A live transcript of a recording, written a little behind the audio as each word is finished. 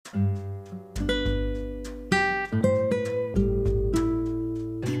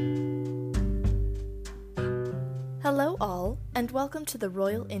and welcome to the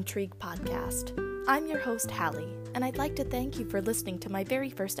Royal Intrigue Podcast. I'm your host, Hallie, and I'd like to thank you for listening to my very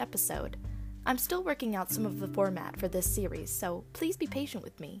first episode. I'm still working out some of the format for this series, so please be patient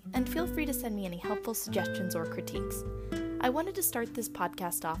with me, and feel free to send me any helpful suggestions or critiques. I wanted to start this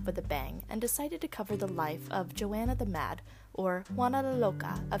podcast off with a bang, and decided to cover the life of Joanna the Mad, or Juana la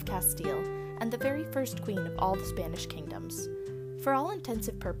Loca of Castile, and the very first queen of all the Spanish kingdoms. For all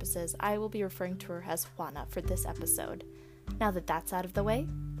intensive purposes, I will be referring to her as Juana for this episode. Now that that's out of the way,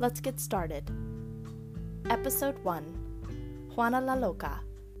 let's get started. Episode 1. Juana la Loca.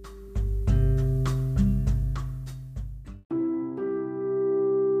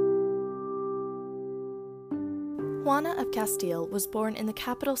 Juana of Castile was born in the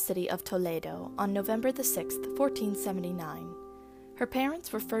capital city of Toledo on November the 6th, 1479. Her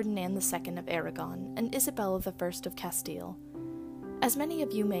parents were Ferdinand II of Aragon and Isabella I of Castile. As many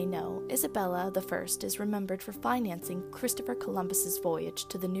of you may know, Isabella I is remembered for financing Christopher Columbus's voyage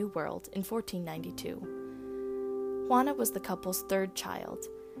to the New World in 1492. Juana was the couple's third child.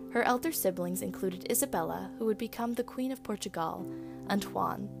 Her elder siblings included Isabella, who would become the Queen of Portugal, and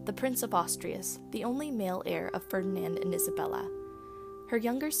Juan, the Prince of Asturias, the only male heir of Ferdinand and Isabella. Her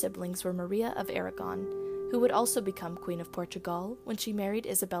younger siblings were Maria of Aragon, who would also become Queen of Portugal when she married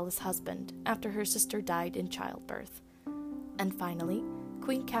Isabella's husband after her sister died in childbirth. And finally,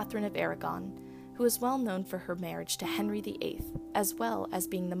 Queen Catherine of Aragon, who is well known for her marriage to Henry VIII, as well as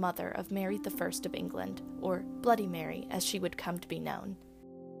being the mother of Mary I of England, or Bloody Mary as she would come to be known.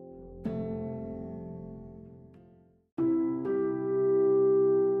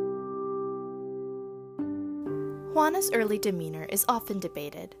 Juana's early demeanor is often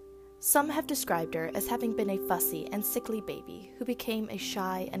debated. Some have described her as having been a fussy and sickly baby who became a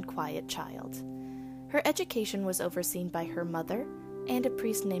shy and quiet child. Her education was overseen by her mother and a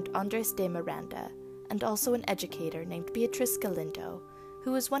priest named Andres de Miranda, and also an educator named Beatriz Galindo,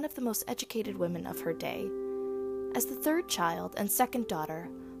 who was one of the most educated women of her day. As the third child and second daughter,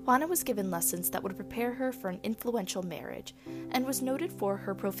 Juana was given lessons that would prepare her for an influential marriage, and was noted for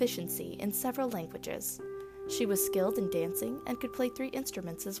her proficiency in several languages. She was skilled in dancing and could play 3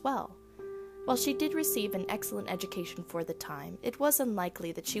 instruments as well. While she did receive an excellent education for the time, it was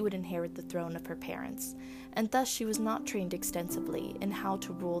unlikely that she would inherit the throne of her parents, and thus she was not trained extensively in how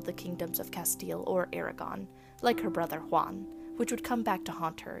to rule the kingdoms of Castile or Aragon, like her brother Juan, which would come back to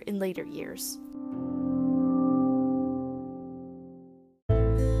haunt her in later years.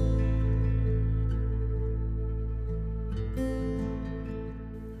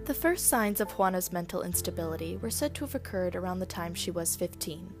 The first signs of Juana's mental instability were said to have occurred around the time she was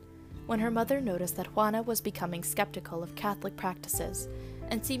 15. When her mother noticed that Juana was becoming skeptical of Catholic practices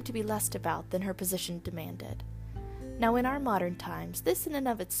and seemed to be less devout than her position demanded. Now, in our modern times, this in and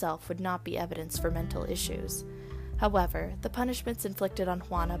of itself would not be evidence for mental issues. However, the punishments inflicted on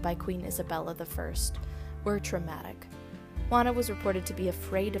Juana by Queen Isabella I were traumatic. Juana was reported to be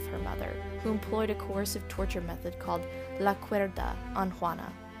afraid of her mother, who employed a coercive torture method called la cuerda on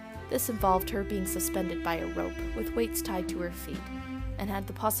Juana. This involved her being suspended by a rope with weights tied to her feet, and had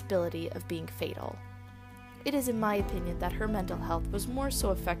the possibility of being fatal. It is in my opinion that her mental health was more so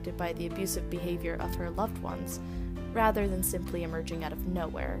affected by the abusive behavior of her loved ones, rather than simply emerging out of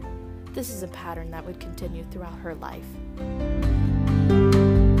nowhere. This is a pattern that would continue throughout her life.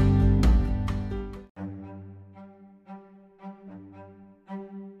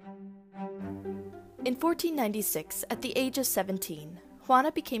 In 1496, at the age of 17,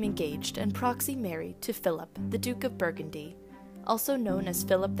 Juana became engaged and proxy married to Philip, the Duke of Burgundy, also known as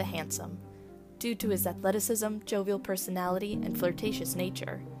Philip the Handsome, due to his athleticism, jovial personality, and flirtatious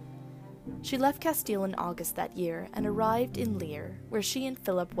nature. She left Castile in August that year and arrived in Lier, where she and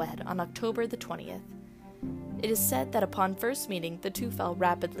Philip wed on October the 20th. It is said that upon first meeting, the two fell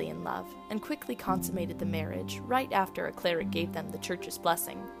rapidly in love and quickly consummated the marriage right after a cleric gave them the church's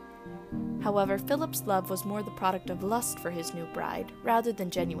blessing. However, Philip's love was more the product of lust for his new bride rather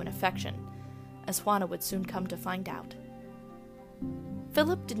than genuine affection, as Juana would soon come to find out.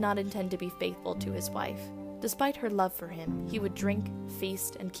 Philip did not intend to be faithful to his wife. Despite her love for him, he would drink,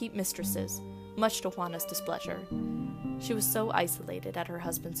 feast, and keep mistresses, much to Juana's displeasure. She was so isolated at her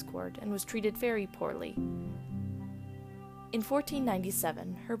husband's court and was treated very poorly. In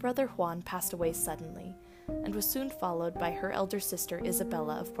 1497, her brother Juan passed away suddenly, and was soon followed by her elder sister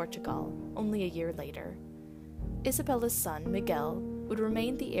Isabella of Portugal, only a year later. Isabella's son, Miguel, would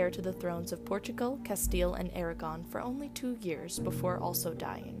remain the heir to the thrones of Portugal, Castile, and Aragon for only 2 years before also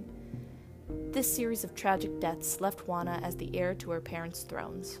dying. This series of tragic deaths left Juana as the heir to her parents'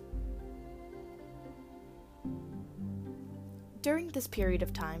 thrones. During this period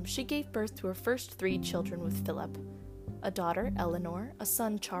of time, she gave birth to her first 3 children with Philip. a daughter, Eleanor, a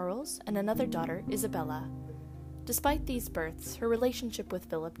son, Charles, and another daughter, Isabella. Despite these births, her relationship with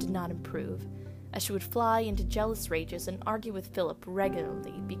Philip did not improve, as she would fly into jealous rages and argue with Philip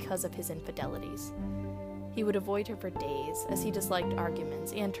regularly because of his infidelities. He would avoid her for days, as he disliked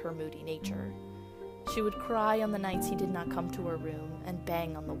arguments and her moody nature. She would cry on the nights he did not come to her room and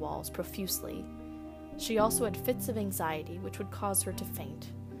bang on the walls profusely. She also had fits of anxiety, which would cause her to faint.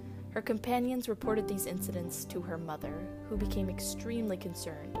 Her companions reported these incidents to her mother, who became extremely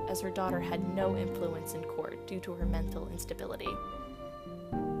concerned as her daughter had no influence in court due to her mental instability.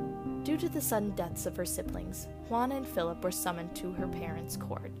 Due to the sudden deaths of her siblings, Juana and Philip were summoned to her parents'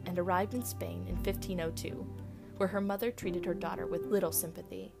 court and arrived in Spain in 1502, where her mother treated her daughter with little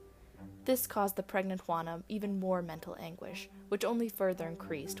sympathy. This caused the pregnant Juana even more mental anguish, which only further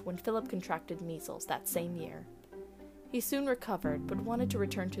increased when Philip contracted measles that same year. He soon recovered, but wanted to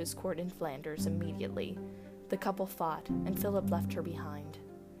return to his court in Flanders immediately. The couple fought, and Philip left her behind.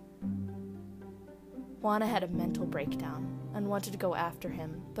 Juana had a mental breakdown and wanted to go after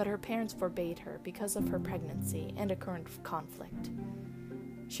him, but her parents forbade her because of her pregnancy and a current conflict.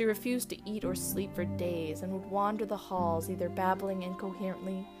 She refused to eat or sleep for days and would wander the halls, either babbling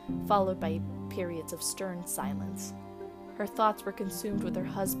incoherently, followed by periods of stern silence. Her thoughts were consumed with her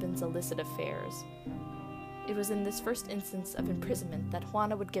husband's illicit affairs. It was in this first instance of imprisonment that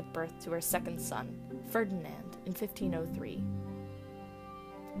Juana would give birth to her second son, Ferdinand, in 1503.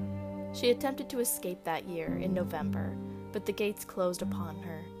 She attempted to escape that year in November, but the gates closed upon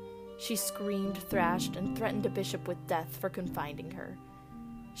her. She screamed, thrashed, and threatened a bishop with death for confining her.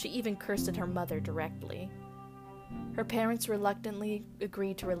 She even cursed at her mother directly. Her parents reluctantly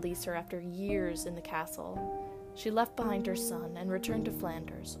agreed to release her after years in the castle. She left behind her son and returned to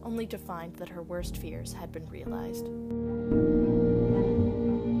Flanders, only to find that her worst fears had been realized.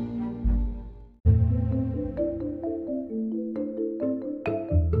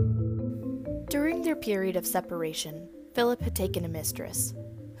 During their period of separation, Philip had taken a mistress,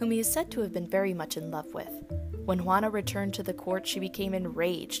 whom he is said to have been very much in love with. When Juana returned to the court, she became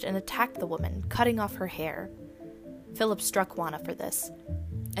enraged and attacked the woman, cutting off her hair. Philip struck Juana for this,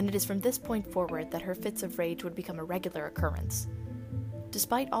 and it is from this point forward that her fits of rage would become a regular occurrence.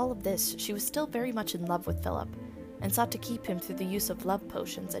 Despite all of this, she was still very much in love with Philip, and sought to keep him through the use of love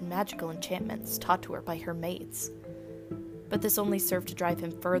potions and magical enchantments taught to her by her maids. But this only served to drive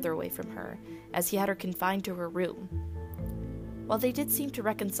him further away from her, as he had her confined to her room. While they did seem to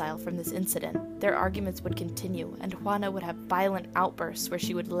reconcile from this incident, their arguments would continue, and Juana would have violent outbursts where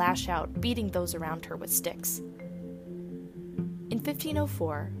she would lash out, beating those around her with sticks. In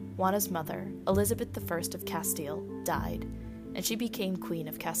 1504, Juana's mother, Elizabeth I of Castile, died, and she became Queen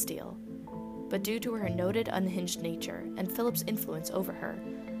of Castile. But due to her noted unhinged nature and Philip's influence over her,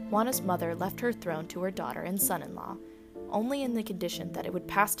 Juana's mother left her throne to her daughter and son-in-law, only in the condition that it would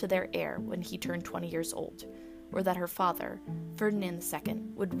pass to their heir when he turned 20 years old, or that her father, Ferdinand II,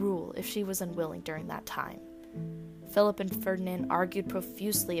 would rule if she was unwilling during that time. Philip and Ferdinand argued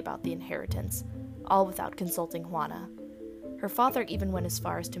profusely about the inheritance, all without consulting Juana. Her father even went as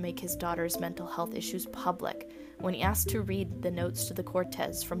far as to make his daughter's mental health issues public when he asked to read the notes to the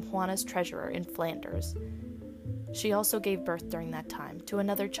Cortes from Juana's treasurer in Flanders. She also gave birth during that time to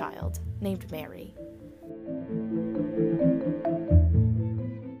another child, named Mary.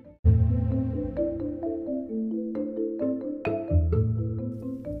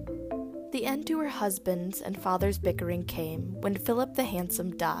 The end to her husband's and father's bickering came when Philip the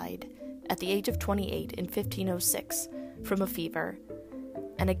Handsome died, at the age of 28 in 1506, from a fever,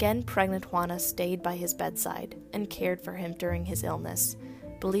 and again pregnant Juana stayed by his bedside and cared for him during his illness,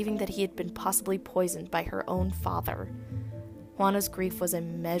 believing that he had been possibly poisoned by her own father. Juana's grief was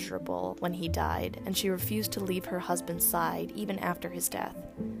immeasurable when he died, and she refused to leave her husband's side even after his death.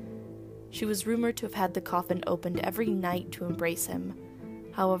 She was rumored to have had the coffin opened every night to embrace him.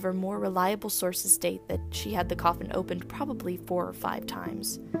 However, more reliable sources state that she had the coffin opened probably 4 or 5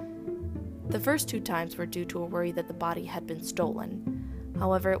 times. The first 2 times were due to a worry that the body had been stolen.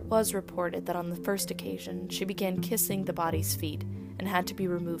 However, it was reported that on the first occasion, she began kissing the body's feet and had to be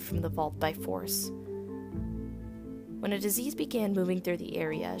removed from the vault by force. When a disease began moving through the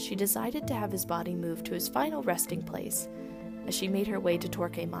area, she decided to have his body moved to his final resting place, as she made her way to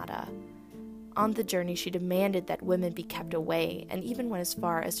Torquemada. On the journey, she demanded that women be kept away, and even went as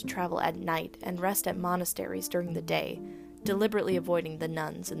far as to travel at night and rest at monasteries during the day, deliberately avoiding the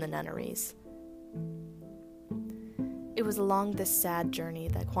nuns in the nunneries. It was along this sad journey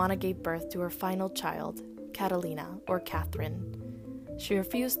that Juana gave birth to her final child, Catalina, or Catherine. She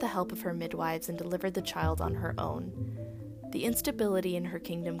refused the help of her midwives and delivered the child on her own. The instability in her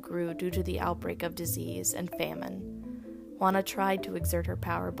kingdom grew due to the outbreak of disease and famine. Juana tried to exert her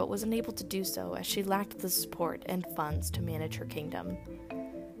power but was unable to do so as she lacked the support and funds to manage her kingdom.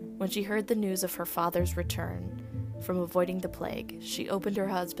 When she heard the news of her father's return from avoiding the plague, she opened her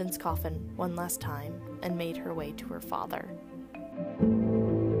husband's coffin one last time and made her way to her father.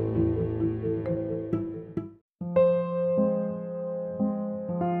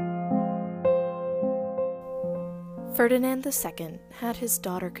 Ferdinand II had his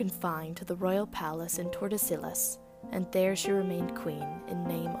daughter confined to the royal palace in Tordesillas, and there she remained queen in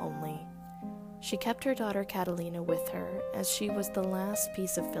name only. She kept her daughter Catalina with her, as she was the last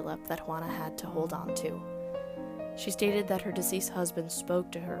piece of Philip that Juana had to hold on to. She stated that her deceased husband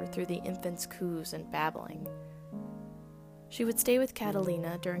spoke to her through the infant's coos and babbling. She would stay with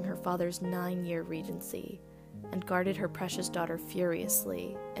Catalina during her father's 9-year regency, and guarded her precious daughter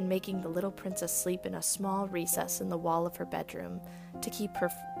furiously, and making the little princess sleep in a small recess in the wall of her bedroom to keep her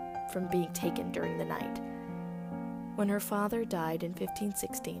from being taken during the night. When her father died in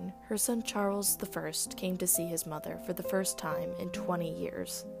 1516, her son Charles I came to see his mother for the first time in 20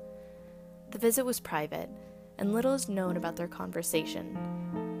 years. The visit was private, and little is known about their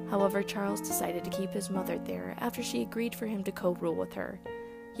conversation. However, Charles decided to keep his mother there after she agreed for him to co-rule with her.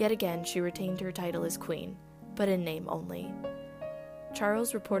 Yet again, she retained her title as queen, but in name only.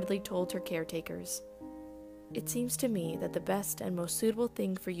 Charles reportedly told her caretakers, "It seems to me that the best and most suitable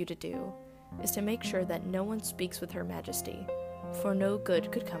thing for you to do is to make sure that no one speaks with Her Majesty, for no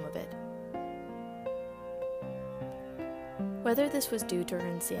good could come of it." Whether this was due to her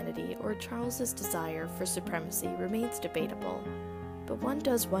insanity or Charles's desire for supremacy remains debatable, but one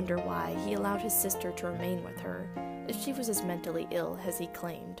does wonder why he allowed his sister to remain with her if she was as mentally ill as he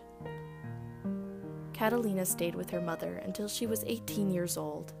claimed. Catalina stayed with her mother until she was 18 years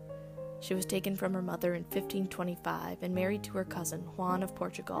old. She was taken from her mother in 1525 and married to her cousin Juan of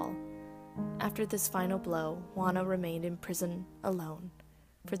Portugal. After this final blow, Juana remained in prison alone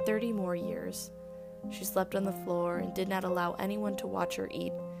for 30 more years. She slept on the floor and did not allow anyone to watch her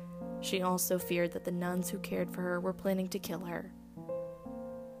eat. She also feared that the nuns who cared for her were planning to kill her.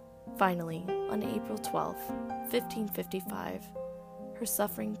 Finally, on April 12, 1555, her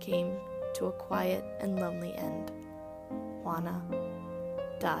suffering came to a quiet and lonely end. Juana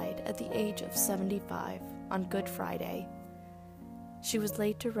died at the age of 75 on Good Friday. She was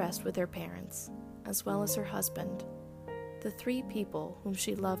laid to rest with her parents, as well as her husband, the 3 people whom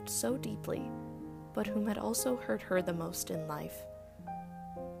she loved so deeply, but whom had also hurt her the most in life.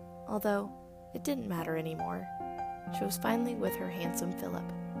 Although it didn't matter anymore, she was finally with her handsome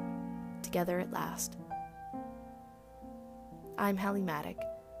Philip, together at last. I'm Hallie Maddock,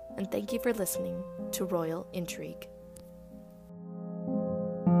 and thank you for listening to Royal Intrigue.